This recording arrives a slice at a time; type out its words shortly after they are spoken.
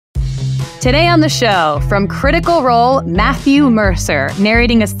Today on the show, from Critical Role, Matthew Mercer,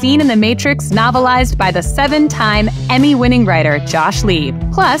 narrating a scene in The Matrix novelized by the 7-time Emmy-winning writer Josh Lieb,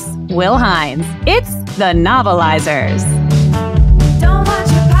 plus Will Hines. It's the Novelizers. Don't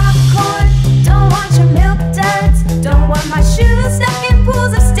want your popcorn, don't want your milk duds, don't want my shoes stuck in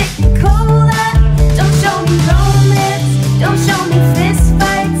pools of sticky cola. Don't show me romance, don't show me fist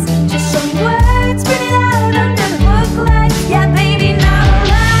fights, just show me words printed out under the book lights. Yeah, baby, novelize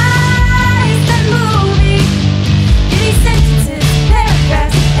the movie. Give me sentences,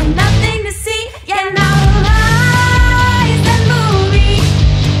 paragraphs, and nothing to see. Yeah, novelize the movie.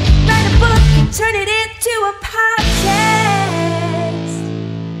 Write a book and turn it into a podcast.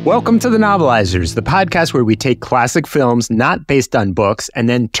 Welcome to the Novelizers, the podcast where we take classic films not based on books and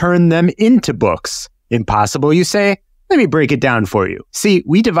then turn them into books. Impossible, you say? Let me break it down for you. See,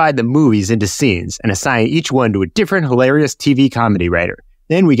 we divide the movies into scenes and assign each one to a different hilarious TV comedy writer.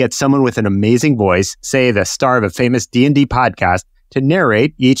 Then we get someone with an amazing voice, say the star of a famous D&D podcast, to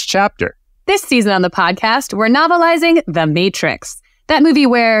narrate each chapter. This season on the podcast, we're novelizing The Matrix. That movie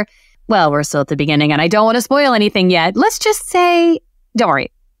where, well, we're still at the beginning and I don't want to spoil anything yet. Let's just say, don't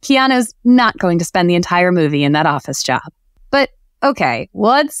worry, Keanu's not going to spend the entire movie in that office job. But okay,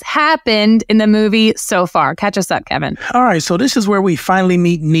 what's happened in the movie so far? Catch us up, Kevin. All right, so this is where we finally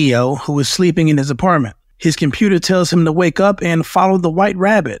meet Neo, who is sleeping in his apartment. His computer tells him to wake up and follow the white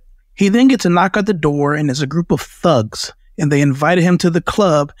rabbit. He then gets a knock at the door, and there's a group of thugs, and they invited him to the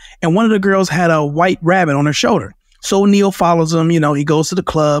club, and one of the girls had a white rabbit on her shoulder. So Neo follows him, he goes to the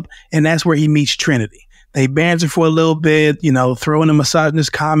club, and that's where he meets Trinity. They banter for a little bit, throwing a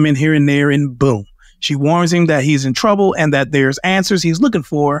misogynist comment here and there, and boom. She warns him that he's in trouble and that there's answers he's looking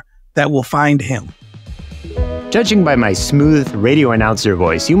for that will find him. Judging by my smooth radio announcer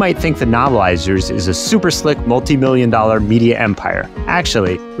voice, you might think the Novelizers is a super slick multi-million-dollar media empire.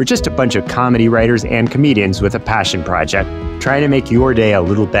 Actually, we're just a bunch of comedy writers and comedians with a passion project, trying to make your day a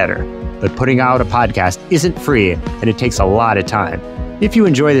little better. But putting out a podcast isn't free, and it takes a lot of time. If you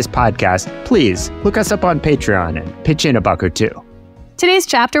enjoy this podcast, please look us up on Patreon and pitch in $1 or $2. Today's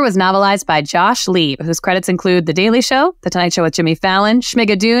chapter was novelized by Josh Lieb, whose credits include The Daily Show, The Tonight Show with Jimmy Fallon,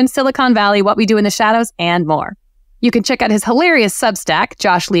 Schmigadoon, Silicon Valley, What We Do in the Shadows, and more. You can check out his hilarious Substack,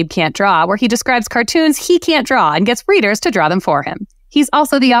 Josh Lieb Can't Draw, where he describes cartoons he can't draw and gets readers to draw them for him. He's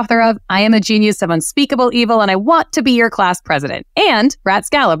also the author of I Am a Genius of Unspeakable Evil and I Want to Be Your Class President, and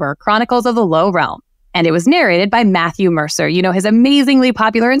Ratscalibur, Chronicles of the Low Realm. And it was narrated by Matthew Mercer, his amazingly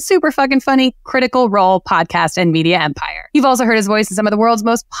popular and super fucking funny Critical Role podcast and media empire. You've also heard his voice in some of the world's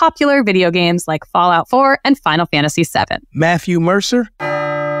most popular video games like Fallout 4 and Final Fantasy VII. Matthew Mercer,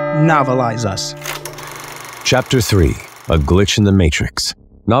 novelize us. Chapter 3, A Glitch in the Matrix.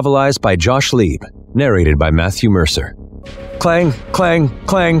 Novelized by Josh Lieb, narrated by Matthew Mercer. Clang, clang,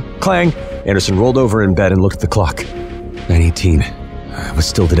 clang, clang. Anderson rolled over in bed and looked at the clock. 9:18. It was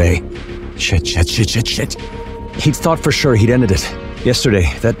still today. Shit. He'd thought for sure he'd ended it.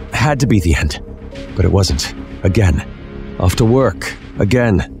 Yesterday, that had to be the end. But it wasn't. Again. Off to work.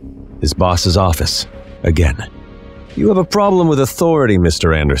 Again. His boss's office. Again. You have a problem with authority,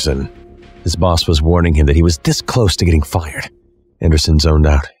 Mr. Anderson. His boss was warning him that he was this close to getting fired. Anderson zoned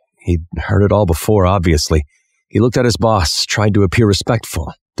out. He'd heard it all before, obviously. He looked at his boss, tried to appear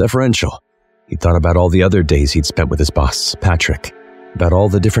respectful, deferential. He thought about all the other days he'd spent with his boss, Patrick. About all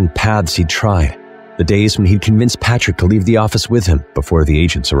the different paths he'd tried. The days when he'd convinced Patrick to leave the office with him before the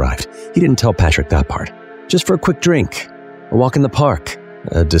agents arrived. He didn't tell Patrick that part. Just for a quick drink, a walk in the park,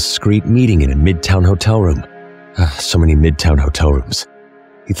 a discreet meeting in a midtown hotel room. So many midtown hotel rooms.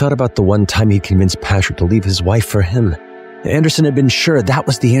 He thought about the one time he'd convinced Patrick to leave his wife for him. Anderson had been sure that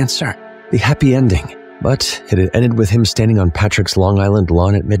was the answer, the happy ending. But it had ended with him standing on Patrick's Long Island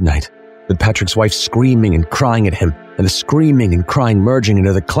lawn at midnight, with Patrick's wife screaming and crying at him, and the screaming and crying merging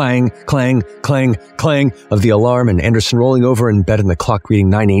into the clang, clang, clang, clang of the alarm, and Anderson rolling over in bed and the clock reading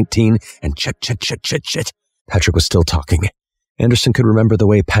 9:18, and chit. Patrick was still talking. Anderson could remember the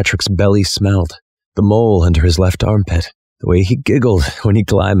way Patrick's belly smelled, the mole under his left armpit, the way he giggled when he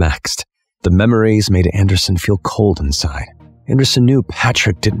climaxed. The memories made Anderson feel cold inside. Anderson knew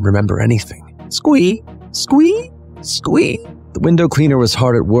Patrick didn't remember anything. Squee, squee, squee. The window cleaner was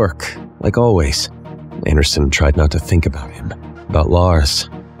hard at work, like always. Anderson tried not to think about him, about Lars,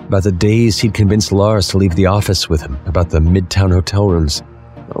 about the days he'd convinced Lars to leave the office with him, about the midtown hotel rooms.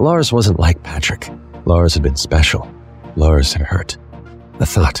 Lars wasn't like Patrick. Lars had been special. Lars had hurt. A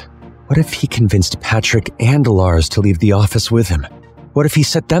thought. What if he convinced Patrick and Lars to leave the office with him? What if he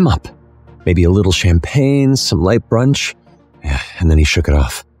set them up? Maybe a little champagne, some light brunch? And then he shook it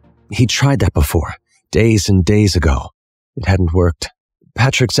off. He tried that before, days and days ago. It hadn't worked.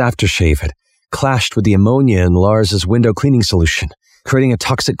 Patrick's aftershave had clashed with the ammonia in Lars's window cleaning solution, creating a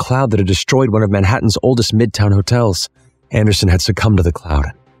toxic cloud that had destroyed one of Manhattan's oldest midtown hotels. Anderson had succumbed to the cloud,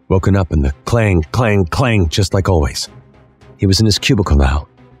 woken up in the clang, clang, clang, just like always. He was in his cubicle now.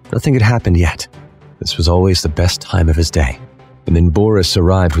 Nothing had happened yet. This was always the best time of his day. And then Boris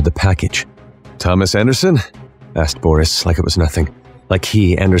arrived with the package. "Thomas Anderson?" asked Boris like it was nothing. Like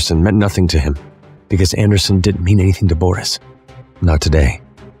he, Anderson, meant nothing to him. Because Anderson didn't mean anything to Boris. Not today.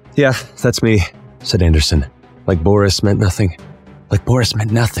 "Yeah, that's me," said Anderson. Like Boris meant nothing. Like Boris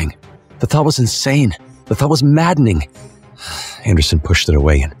meant nothing. The thought was insane. The thought was maddening. Anderson pushed it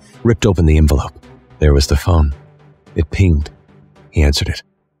away and ripped open the envelope. There was the phone. It pinged. He answered it.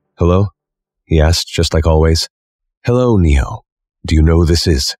 "Hello?" he asked, just like always. "Hello, Neo. Do you know who this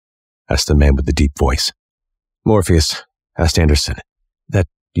is?" asked the man with the deep voice. "Morpheus," asked Anderson. That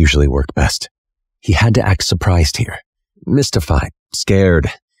usually worked best. He had to act surprised here. Mystified,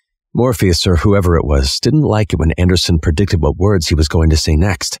 scared. Morpheus, or whoever it was, didn't like it when Anderson predicted what words he was going to say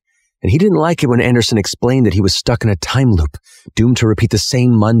next. And he didn't like it when Anderson explained that he was stuck in a time loop, doomed to repeat the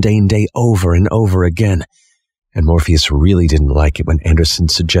same mundane day over and over again. And Morpheus really didn't like it when Anderson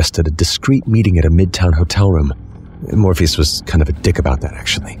suggested a discreet meeting at a midtown hotel room. Morpheus was kind of a dick about that,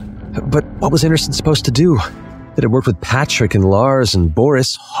 actually. But what was Anderson supposed to do? That had worked with Patrick and Lars and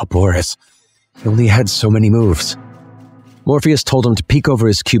Boris. Oh, Boris. He only had so many moves. Morpheus told him to peek over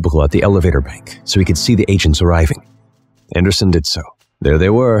his cubicle at the elevator bank so he could see the agents arriving. Anderson did so. There they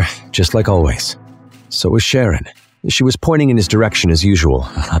were, just like always. So was Sharon. She was pointing in his direction as usual.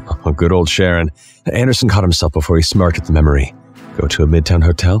 Oh, good old Sharon. Anderson caught himself before he smirked at the memory. Go to a midtown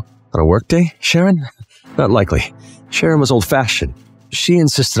hotel? On a workday, Sharon? Not likely. Sharon was old-fashioned. She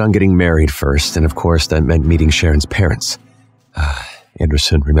insisted on getting married first, and of course that meant meeting Sharon's parents.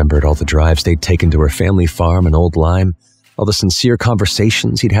 Anderson remembered all the drives they'd taken to her family farm in Old Lyme, all the sincere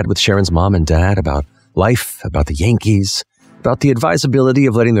conversations he'd had with Sharon's mom and dad about life, about the Yankees, about the advisability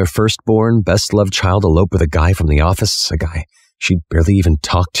of letting their firstborn, best-loved child elope with a guy from the office, a guy she'd barely even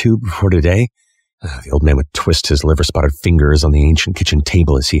talked to before today. The old man would twist his liver-spotted fingers on the ancient kitchen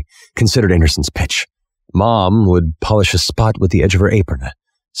table as he considered Anderson's pitch. Mom would polish a spot with the edge of her apron, a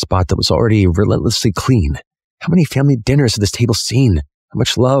spot that was already relentlessly clean. How many family dinners had this table seen? How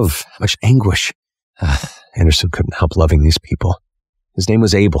much love, how much anguish. Anderson couldn't help loving these people. His name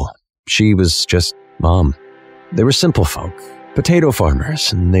was Abel. She was just Mom. They were simple folk, potato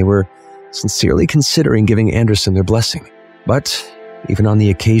farmers, and they were sincerely considering giving Anderson their blessing. But even on the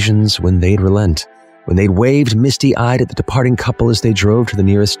occasions when they'd relent, when they'd waved misty-eyed at the departing couple as they drove to the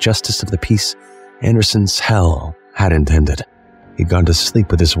nearest justice of the peace, Anderson's hell hadn't ended. He'd gone to sleep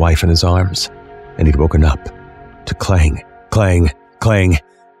with his wife in his arms, and he'd woken up to clang, clang, clang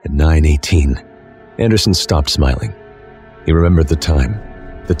at 9:18. Anderson stopped smiling. He remembered the time,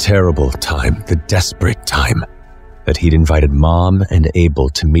 the terrible time, the desperate time, that he'd invited Mom and Abel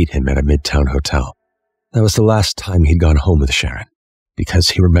to meet him at a midtown hotel. That was the last time he'd gone home with Sharon, because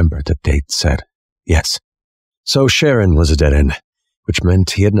he remembered that they'd said yes. So Sharon was a dead end, which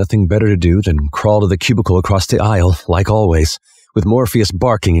meant he had nothing better to do than crawl to the cubicle across the aisle, like always, with Morpheus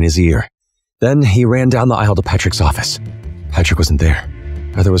barking in his ear. Then he ran down the aisle to Patrick's office. Patrick wasn't there.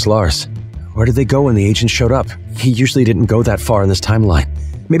 Neither was Lars. Where did they go when the agent showed up? He usually didn't go that far in this timeline.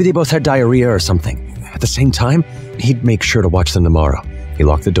 Maybe they both had diarrhea or something. At the same time, he'd make sure to watch them tomorrow. He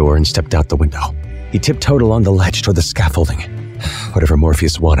locked the door and stepped out the window. He tiptoed along the ledge toward the scaffolding. Whatever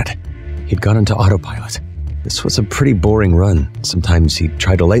Morpheus wanted. He'd gone into autopilot. This was a pretty boring run. Sometimes he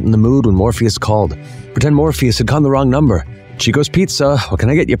tried to lighten the mood when Morpheus called. Pretend Morpheus had called the wrong number. "Chico's Pizza, what can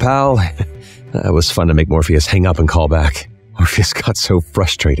I get you, pal?" It was fun to make Morpheus hang up and call back. Morpheus got so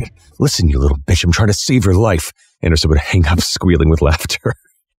frustrated. "Listen, you little bitch, I'm trying to save your life." Anderson would hang up squealing with laughter.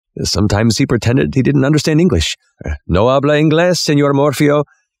 Sometimes he pretended he didn't understand English. "No habla inglés, Señor Morfeo."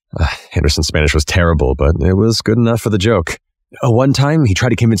 Anderson's Spanish was terrible, but it was good enough for the joke. One time, he tried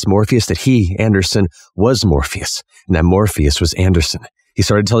to convince Morpheus that he, Anderson, was Morpheus, and that Morpheus was Anderson. He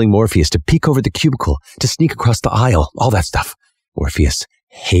started telling Morpheus to peek over the cubicle, to sneak across the aisle, all that stuff. Morpheus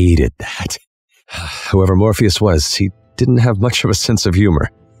hated that. Whoever Morpheus was, he didn't have much of a sense of humor.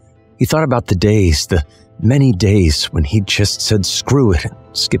 He thought about the days, the many days when he'd just said screw it and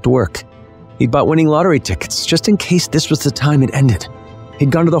skipped work. He'd bought winning lottery tickets just in case this was the time it ended.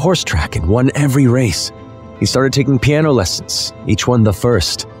 He'd gone to the horse track and won every race. He started taking piano lessons, each one the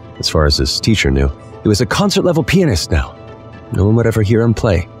first. As far as his teacher knew, he was a concert-level pianist now. No one would ever hear him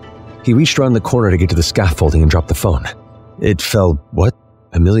play. He reached around the corner to get to the scaffolding and dropped the phone. It fell,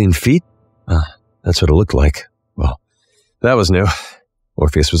 1,000,000 feet? That's what it looked like. Well, that was new.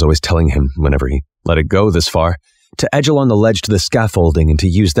 Morpheus was always telling him whenever he let it go this far, to edge along the ledge to the scaffolding and to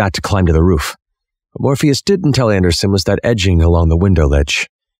use that to climb to the roof. What Morpheus didn't tell Anderson was that edging along the window ledge,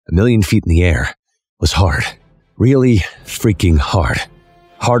 1,000,000 feet in the air, was hard. Really freaking hard.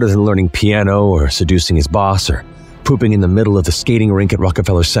 Harder than learning piano or seducing his boss or pooping in the middle of the skating rink at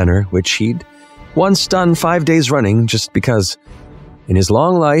Rockefeller Center, which he'd once done 5 days running just because. In his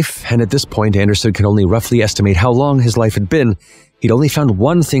long life, and at this point Anderson could only roughly estimate how long his life had been, he'd only found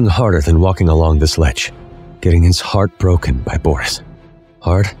one thing harder than walking along this ledge: getting his heart broken by Boris.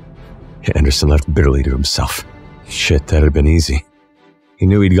 Hard? Anderson laughed bitterly to himself. Shit, that had been easy. He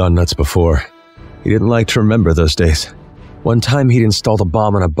knew he'd gone nuts before. He didn't like to remember those days. One time he'd installed a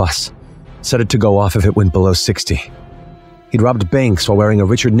bomb on a bus, set it to go off if it went below 60. He'd robbed banks while wearing a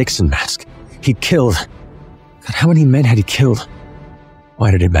Richard Nixon mask. He'd killed. God, how many men had he killed? Why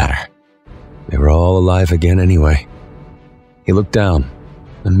did it matter? They were all alive again anyway. He looked down,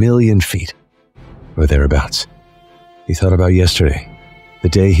 1,000,000 feet, or thereabouts. He thought about yesterday, the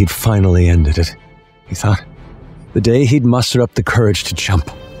day he'd finally ended it. He thought, the day he'd mustered up the courage to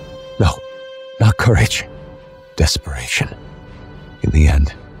jump. No, not courage. Desperation. In the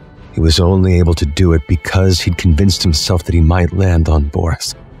end, he was only able to do it because he'd convinced himself that he might land on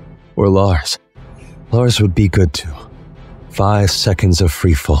Boris. Or Lars. Lars would be good too. 5 seconds of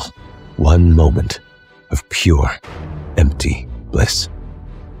freefall. 1 moment of pure, empty bliss.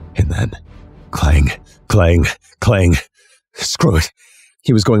 And then, clang, clang, clang. Screw it.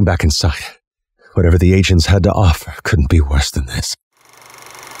 He was going back inside. Whatever the agents had to offer couldn't be worse than this.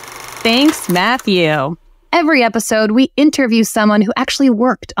 Thanks, Matthew. Every episode, we interview someone who actually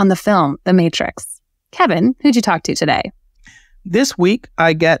worked on the film, The Matrix. Kevin, who'd you talk to today? This week,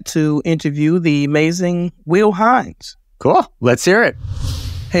 I got to interview the amazing Will Hines. Cool. Let's hear it.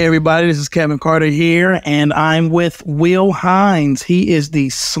 Hey, everybody. This is Kevin Carter here, and I'm with Will Hines. He is the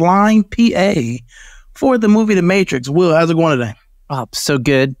slime PA for the movie The Matrix. Will, how's it going today? Oh, so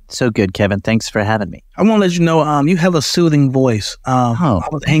good. So good, Kevin. Thanks for having me. I want to let you know, you have a soothing voice. I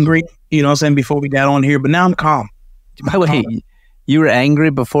was angry, you know what I'm saying, before we got on here, but now I'm calm. By the way, you were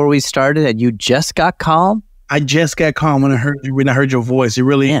angry before we started and you just got calm? I just got calm when I heard your voice. It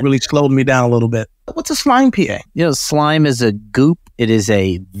really slowed me down a little bit. What's a slime PA? You know, slime is a goop. It is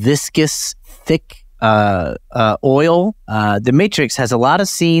a viscous, thick oil. The Matrix has a lot of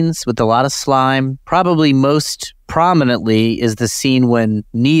scenes with a lot of slime. Probably most prominently is the scene when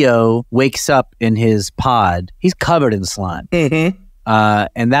Neo wakes up in his pod. He's covered in slime. Mm-hmm.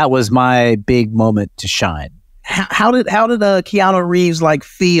 And that was my big moment to shine. How did Keanu Reeves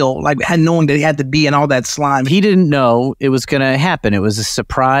feel knowing that he had to be in all that slime? He didn't know it was going to happen. It was a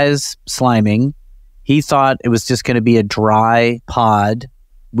surprise sliming. He thought it was just going to be a dry pod.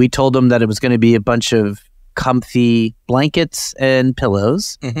 We told him that it was going to be a bunch of comfy blankets and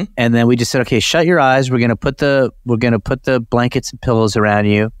pillows. Mm-hmm. And then we just said, okay, shut your eyes. We're going to put the blankets and pillows around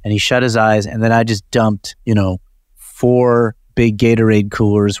you. And he shut his eyes. And then I just dumped, 4 big Gatorade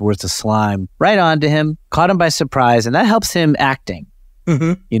coolers worth of slime right onto him, caught him by surprise. And that helps him acting,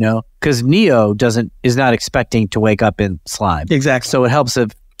 because Neo is not expecting to wake up in slime. Exactly. So it helps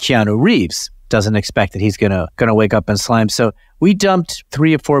if Keanu Reeves doesn't expect that he's gonna wake up in slime. So we dumped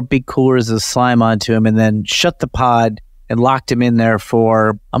 3 or 4 big coolers of slime onto him and then shut the pod and locked him in there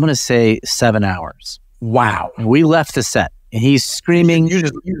for, I'm going to say 7 hours. Wow. And we left the set and he's screaming. You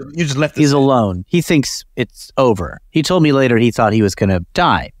just left the He's set. alone. He thinks it's over. He told me later he thought he was going to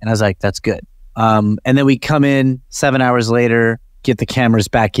die. And I was like, that's good. And then we come in 7 hours later, get the cameras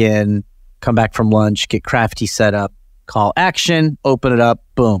back in, come back from lunch, get Crafty set up, call action, open it up,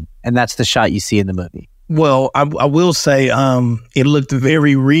 boom. And that's the shot you see in the movie. Well, I will say it looked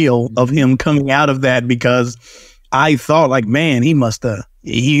very real of him coming out of that, because I thought man,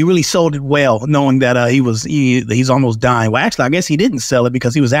 he really sold it well, knowing that he's almost dying. Well, actually, I guess he didn't sell it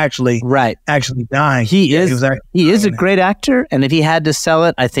because he was actually dying. He is a great actor. And if he had to sell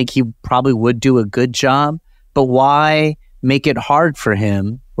it, I think he probably would do a good job. But why make it hard for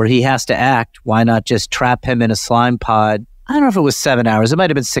him where he has to act? Why not just trap him in a slime pod? I don't know if it was 7 hours. It might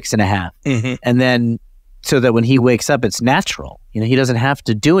have been 6.5. Mm-hmm. And then so that when he wakes up, it's natural. He doesn't have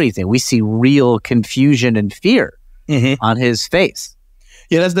to do anything. We see real confusion and fear on his face.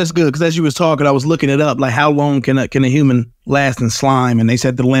 Yeah, that's good. Because as you was talking, I was looking it up. How long can a human last in slime? And they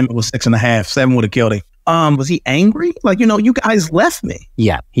said the limit was 6.5. 7 would have killed him. Was he angry? You guys left me.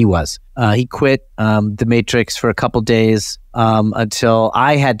 Yeah, he was. He quit The Matrix for a couple days until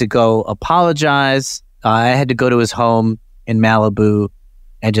I had to go apologize. I had to go to his home in Malibu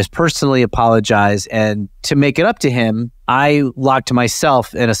and just personally apologize. And to make it up to him, I locked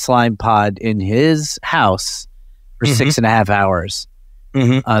myself in a slime pod in his house for 6.5 hours.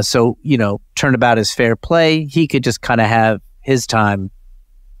 So, turnabout is fair play. He could just kind of have his time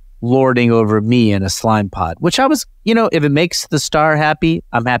lording over me in a slime pod, which I was, if it makes the star happy,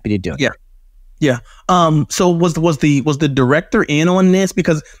 I'm happy to do it. Yeah. So was the director in on this?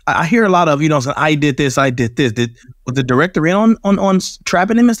 Because I hear a lot of, saying, I did this. Was the director in on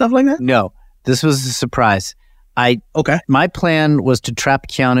trapping him and stuff like that? No, this was a surprise. My plan was to trap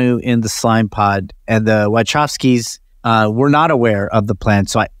Keanu in the slime pod, and the Wachowskis were not aware of the plan.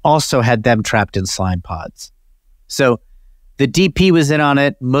 So I also had them trapped in slime pods. So the DP was in on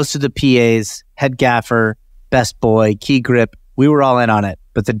it. Most of the PAs, head gaffer, best boy, key grip, we were all in on it.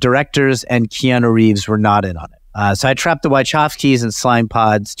 But the directors and Keanu Reeves were not in on it. So I trapped the Wachowskis in slime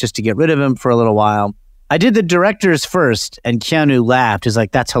pods just to get rid of him for a little while. I did the directors first, and Keanu laughed. He's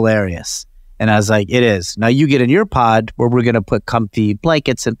like, that's hilarious. And I was like, it is. Now you get in your pod where we're going to put comfy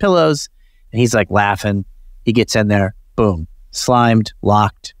blankets and pillows. And he's like laughing. He gets in there, boom, slimed,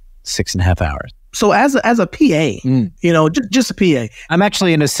 locked, 6.5 hours. So as a PA, just a PA. I'm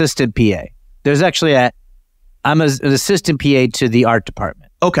actually an assistant PA. There's actually I'm an assistant PA to the art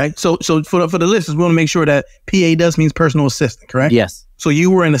department. Okay, so for the listeners, we want to make sure that PA does means personal assistant, correct? Yes. So you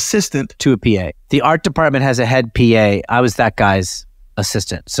were an assistant to a PA. The art department has a head PA. I was that guy's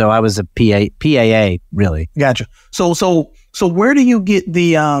assistant, so I was a PAA really. Gotcha. So where do you get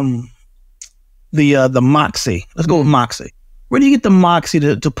the moxie? Let's go with moxie. Where do you get the moxie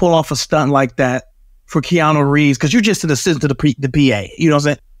to pull off a stunt like that for Keanu Reeves? Because you're just an assistant to the PA. You know what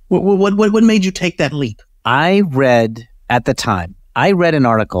I'm saying? What made you take that leap? I read an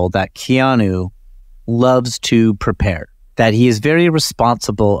article that Keanu loves to prepare, that he is very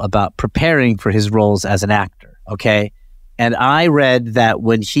responsible about preparing for his roles as an actor, okay? And I read that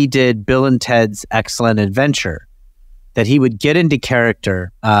when he did Bill and Ted's Excellent Adventure, that he would get into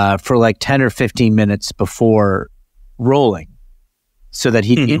character for like 10 or 15 minutes before rolling so that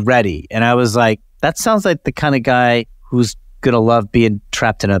he'd be ready. And I was like, that sounds like the kind of guy who's going to love being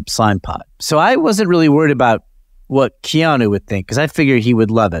trapped in a slime pod. So I wasn't really worried about what Keanu would think, because I figured he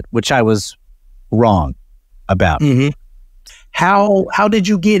would love it, which I was wrong about. How did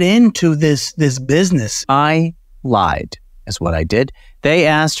you get into this business? I lied, is what I did. They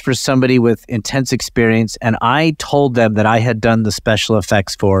asked for somebody with intense experience, and I told them that I had done the special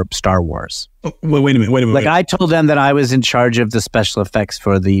effects for Star Wars. Oh, wait a minute. Like, I told them that I was in charge of the special effects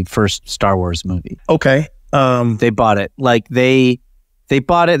for the first Star Wars movie. Okay. They bought it. Like, they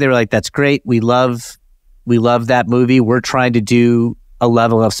bought it. They were like, that's great. We love that movie. We're trying to do a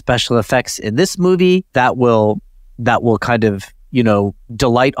level of special effects in this movie that will kind of,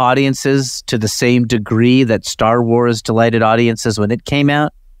 delight audiences to the same degree that Star Wars delighted audiences when it came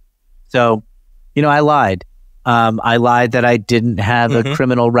out. So, I lied. I lied that I didn't have a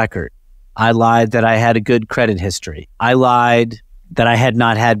criminal record. I lied that I had a good credit history. I lied that I had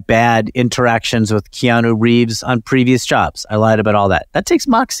not had bad interactions with Keanu Reeves on previous jobs. I lied about all that. That takes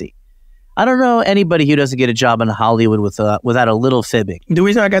moxie. I don't know anybody who doesn't get a job in Hollywood without a little fibbing. The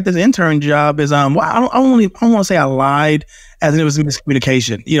reason I got this intern job is I don't want to say I lied, as it was a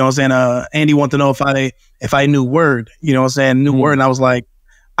miscommunication. You know what I'm saying? Andy wanted to know if I knew Word. You know what I'm saying? Knew Word, and I was like,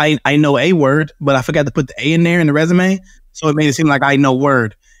 I know a word, but I forgot to put the A in there in the resume, so it made it seem like I know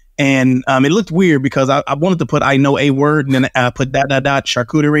Word. And it looked weird because I wanted to put I know a word and then put ...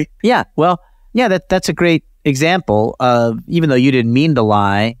 charcuterie. Yeah, well, yeah, that's a great example of, even though you didn't mean to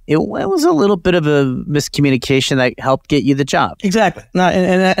lie, it was a little bit of a miscommunication that helped get you the job. Exactly. No,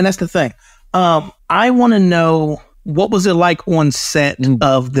 and that's the thing. I want to know, what was it like on set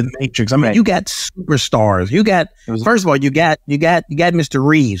of The Matrix? I mean, you got superstars. First of all, you got Mr.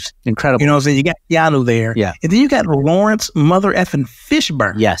 Reeves. Incredible. You know what I'm saying? You got Keanu there. Yeah. And then you got Lawrence mother effing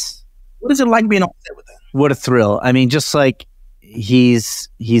Fishburne. Yes. What is it like being on set with that? What a thrill. I mean, just like he's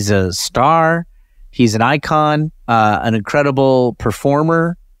a star, he's an icon, an incredible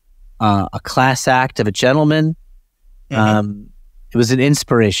performer, a class act of a gentleman. It was an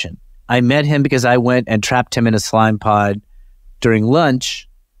inspiration. I met him because I went and trapped him in a slime pod during lunch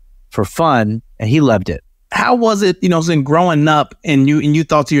for fun, and he loved it. How was it, growing up and you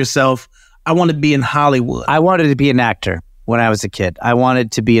thought to yourself, I want to be in Hollywood? I wanted to be an actor when I was a kid. I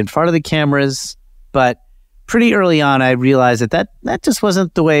wanted to be in front of the cameras, but pretty early on, I realized that just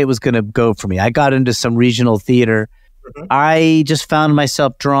wasn't the way it was going to go for me. I got into some regional theater. I just found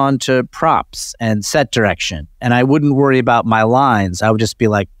myself drawn to props and set direction, and I wouldn't worry about my lines. I would just be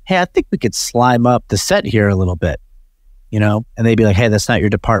like, hey, I think we could slime up the set here a little bit, and they'd be like, hey, that's not your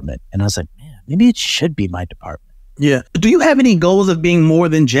department. And I was like, man, maybe it should be my department. Yeah. Do you have any goals of being more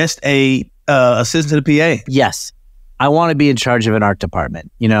than just a assistant to the PA? Yes. I want to be in charge of an art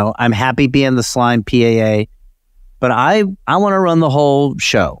department. I'm happy being the slime PAA. But I want to run the whole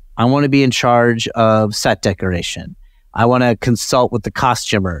show. I want to be in charge of set decoration. I want to consult with the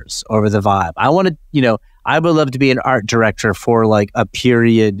costumers over the vibe. I want to, I would love to be an art director for like a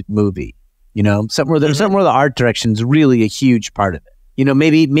period movie, something where the art direction is really a huge part of it.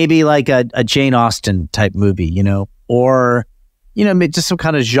 Maybe like a Jane Austen type movie, or, just some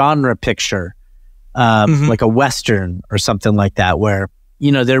kind of genre picture, like a Western or something like that, where,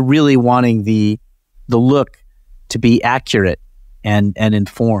 they're really wanting the look to be accurate and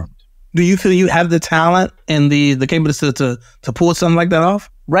informed. Do you feel you have the talent and the capability to pull something like that off?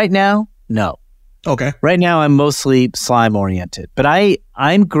 Right now, no. Okay. Right now, I'm mostly slime oriented, but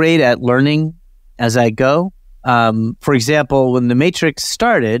I'm great at learning as I go. For example, when The Matrix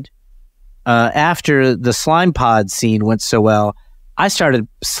started, after the slime pod scene went so well, I started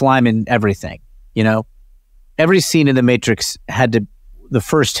sliming everything. Every scene in The Matrix had to. The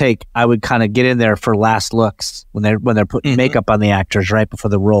first take, I would kind of get in there for last looks when they're putting makeup on the actors right before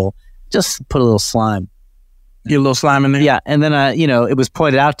the role. Just put a little slime. Get a little slime in there? Yeah. And then, it was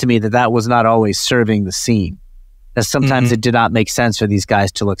pointed out to me that was not always serving the scene. That sometimes it did not make sense for these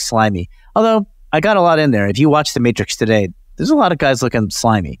guys to look slimy. Although, I got a lot in there. If you watch The Matrix today, there's a lot of guys looking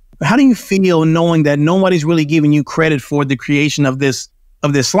slimy. How do you feel knowing that nobody's really giving you credit for the creation of this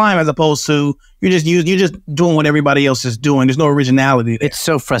slime, as opposed to you're just doing what everybody else is doing? There's no originality there. It's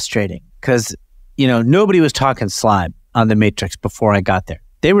so frustrating because, nobody was talking slime on The Matrix before I got there.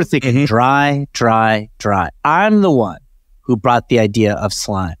 They were thinking dry, dry, dry. I'm the one who brought the idea of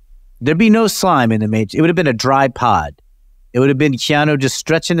slime. There'd be no slime in The Matrix. It would have been a dry pod. It would have been Keanu just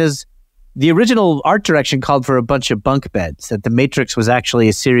stretching his... The original art direction called for a bunch of bunk beds, that The Matrix was actually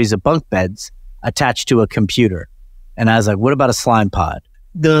a series of bunk beds attached to a computer. And I was like, what about a slime pod?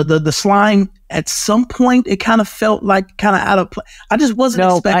 The slime, at some point, it kind of felt like kind of out of place. I just wasn't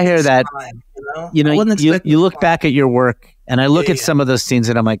expecting I hear that. slime, You look back at your work, and I look at some of those scenes,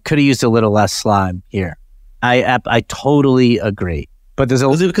 and I'm like, could have used a little less slime here. I totally agree. But there's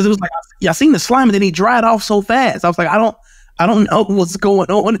because it was like, I seen the slime, and then he dried off so fast. I was like, I don't know what's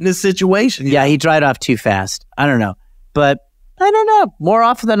going on in this situation. Yeah, he dried off too fast. I don't know. But I don't know. More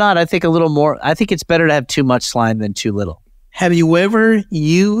often than not, I think it's better to have too much slime than too little. Have you ever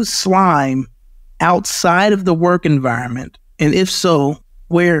used slime outside of the work environment? And if so,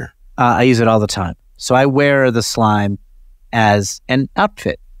 where? I use it all the time. So I wear the slime as an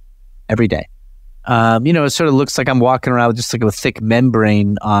outfit every day. It sort of looks like I'm walking around with just like a thick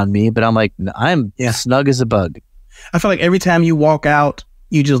membrane on me, but I'm like, I'm snug as a bug. I feel like every time you walk out,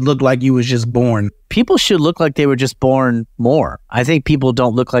 you just look like you was just born. People should look like they were just born more. I think people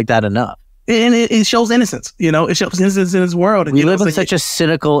don't look like that enough. And it shows innocence. It shows innocence in this world. And we live in such a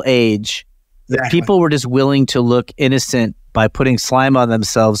cynical age that people were just willing to look innocent by putting slime on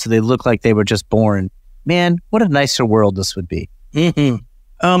themselves so they look like they were just born. Man, what a nicer world this would be. I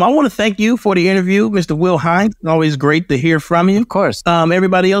want to thank you for the interview, Mr. Will Hines. It's always great to hear from you. Of course.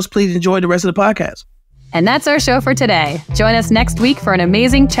 Everybody else, please enjoy the rest of the podcast. And that's our show for today. Join us next week for an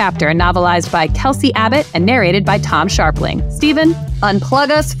amazing chapter novelized by Kelsey Abbott and narrated by Tom Sharpling. Stephen,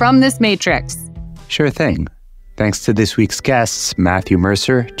 unplug us from this matrix. Sure thing. Thanks to this week's guests, Matthew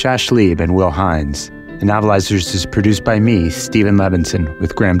Mercer, Josh Lieb, and Will Hines. The Novelizers is produced by me, Stephen Levinson,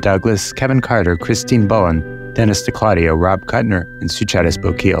 with Graham Douglas, Kevin Carter, Christine Bowen, Dennis DeClaudio, Rob Kuttner, and Sucharis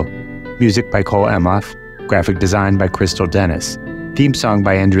Bokil. Music by Cole Emhoff. Graphic design by Crystal Dennis. Theme song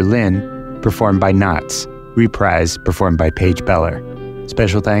by Andrew Lynn, performed by Knots. Reprise, performed by Paige Beller.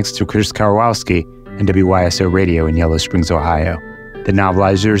 Special thanks to Chris Karwowski and WYSO Radio in Yellow Springs, Ohio. The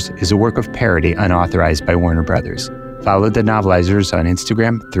Novelizers is a work of parody unauthorized by Warner Brothers. Follow The Novelizers on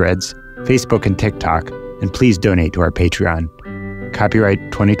Instagram, Threads, Facebook, and TikTok, and please donate to our Patreon. Copyright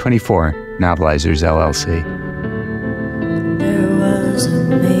 2024, Novelizers, LLC. There was a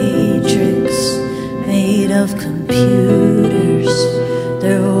matrix made of computers.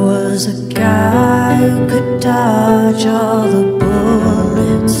 There was a guy who could dodge all the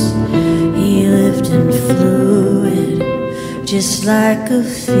bullets. He lived in fluid, just like a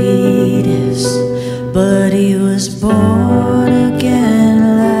fetus. But he was born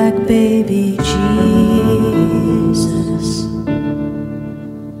again like baby Jesus.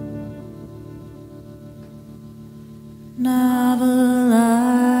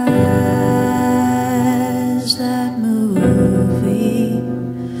 Novelize that movie,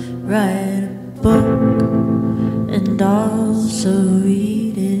 write a book, and also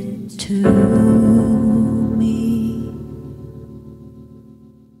read it too.